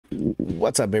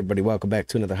What's up, everybody? Welcome back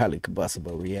to another highly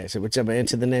combustible reaction. We're jumping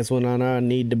into the next one on our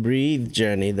Need to Breathe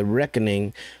journey, the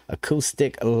Reckoning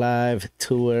Acoustic Live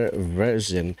Tour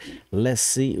version. Let's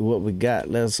see what we got.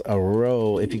 Let's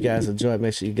roll. If you guys enjoy,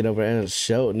 make sure you get over and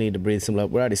show Need to Breathe some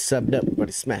love. We're already subbed up. We've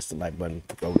already smashed the like button.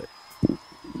 Roll it.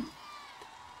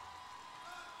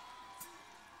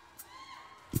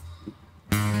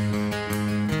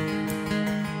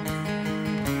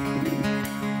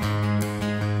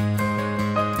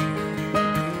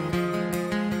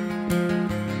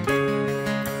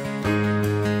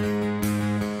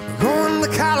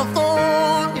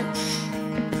 California,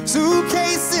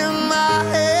 suitcase in my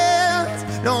hands,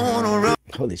 don't wanna run.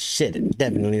 Holy shit, it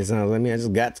definitely sounds like me. I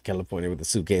just got to California with a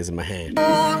suitcase in my hand.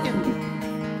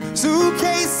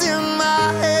 Suitcase in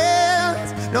my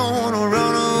hands, don't wanna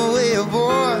run away,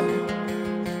 boy.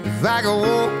 If I could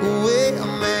walk away,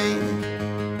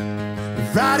 man.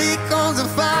 If Friday comes to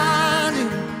find you,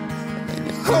 and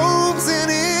your hopes and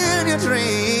in your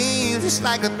dreams, just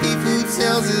like a thief who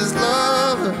tells his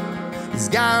lover he's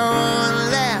got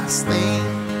one last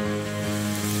thing.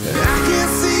 I can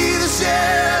see the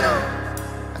shadow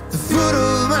at the foot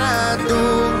of my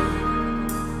door.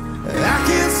 I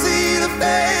can see the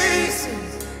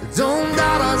faces that don't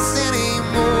doubt us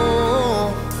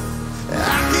anymore.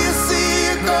 I can see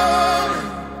it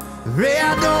going, ray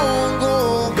I don't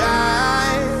go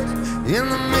blind in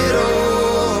the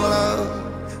middle of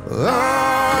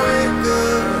all the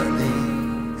good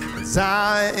things I.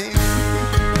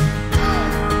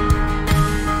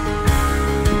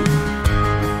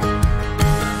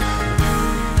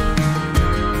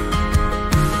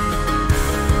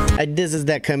 This is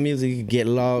that kind of music you get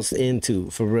lost into,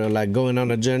 for real, like going on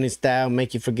a journey style,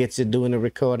 make you forget you're doing a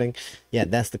recording. Yeah,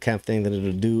 that's the kind of thing that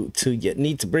it'll do to you.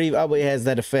 Need to Breathe always has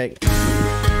that effect.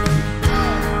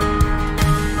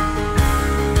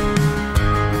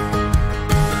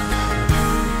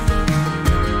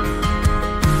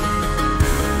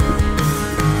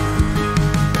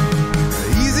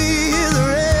 Easy is a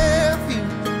refuge,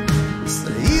 it's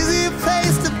an easy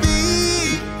place to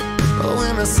be, but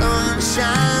when the sun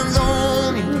shines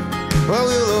on you, what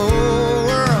will the whole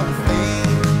world think?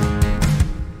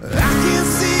 I can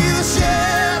see the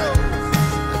shadow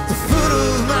at the foot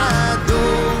of my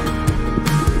door.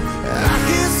 I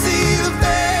can see the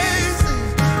faces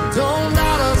that don't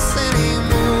doubt us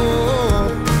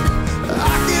anymore.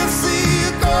 I can see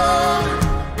it going,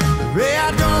 ray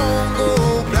I don't go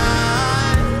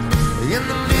blind in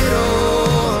the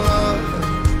middle of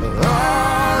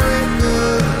all the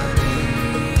good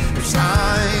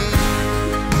time.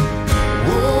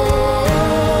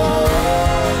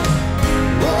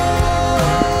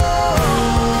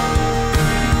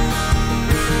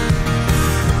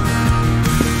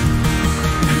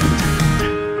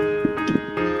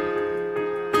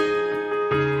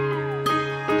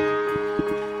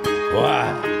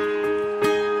 Wow.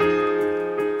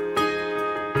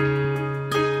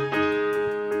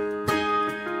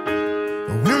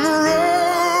 When the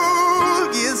road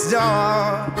gets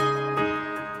dark,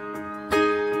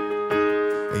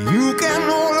 you can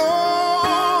no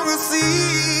longer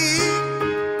see.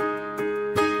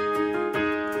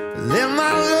 Let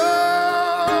my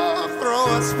love throw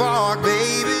a spark,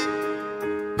 baby.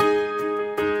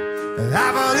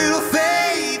 Have a little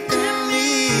faith in me.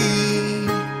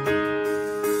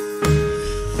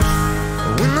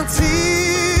 When the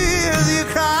tears you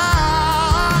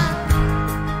cry,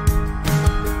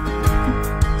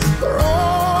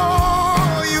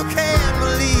 oh, you can't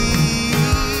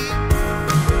believe.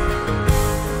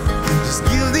 Just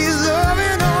give these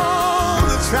loving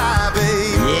arms a try,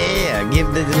 baby. Yeah, give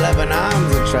the 11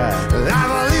 arms a try.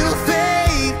 Have a little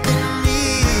faith in me.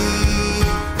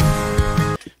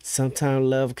 Sometimes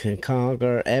love can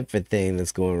conquer everything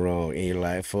that's going wrong in your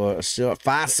life, for sure.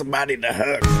 Find somebody to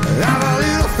hug. Have a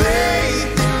little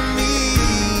faith in me.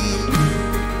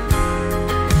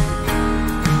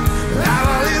 Have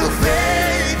a little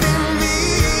faith in me.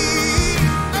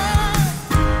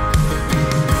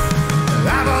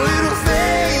 Have a little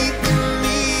faith in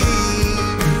me.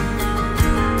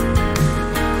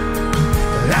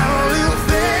 Have a little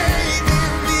faith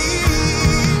in me.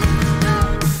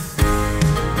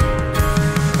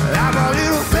 Have a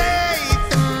little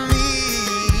faith in me.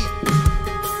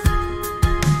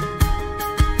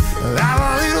 Have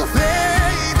a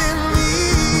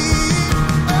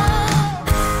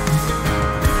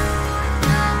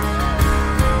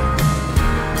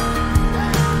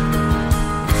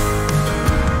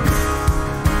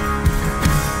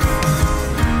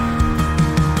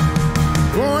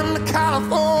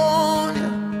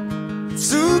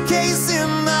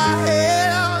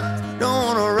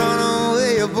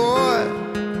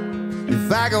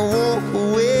if I could walk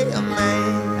away a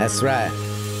man. That's right.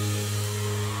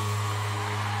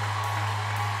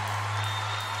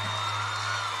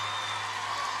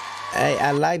 Hey,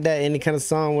 I like that. Any kind of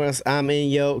song where I'm in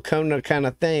your corner kind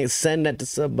of thing, send that to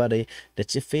somebody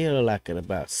that you feel like it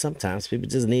about. Sometimes people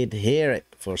just need to hear it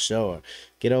for sure.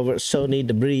 Get over it. Show Need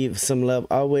to Breathe some love,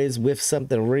 always with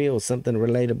something real, something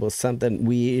relatable, something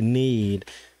we need.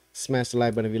 Smash the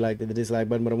like button if you liked it, the dislike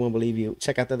button, but I won't believe you.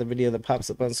 Check out the other video that pops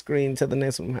up on screen. Till the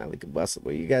next one, I'm highly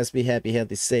combustible. You guys be happy,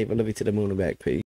 healthy, safe. I love you to the moon and back. Peace.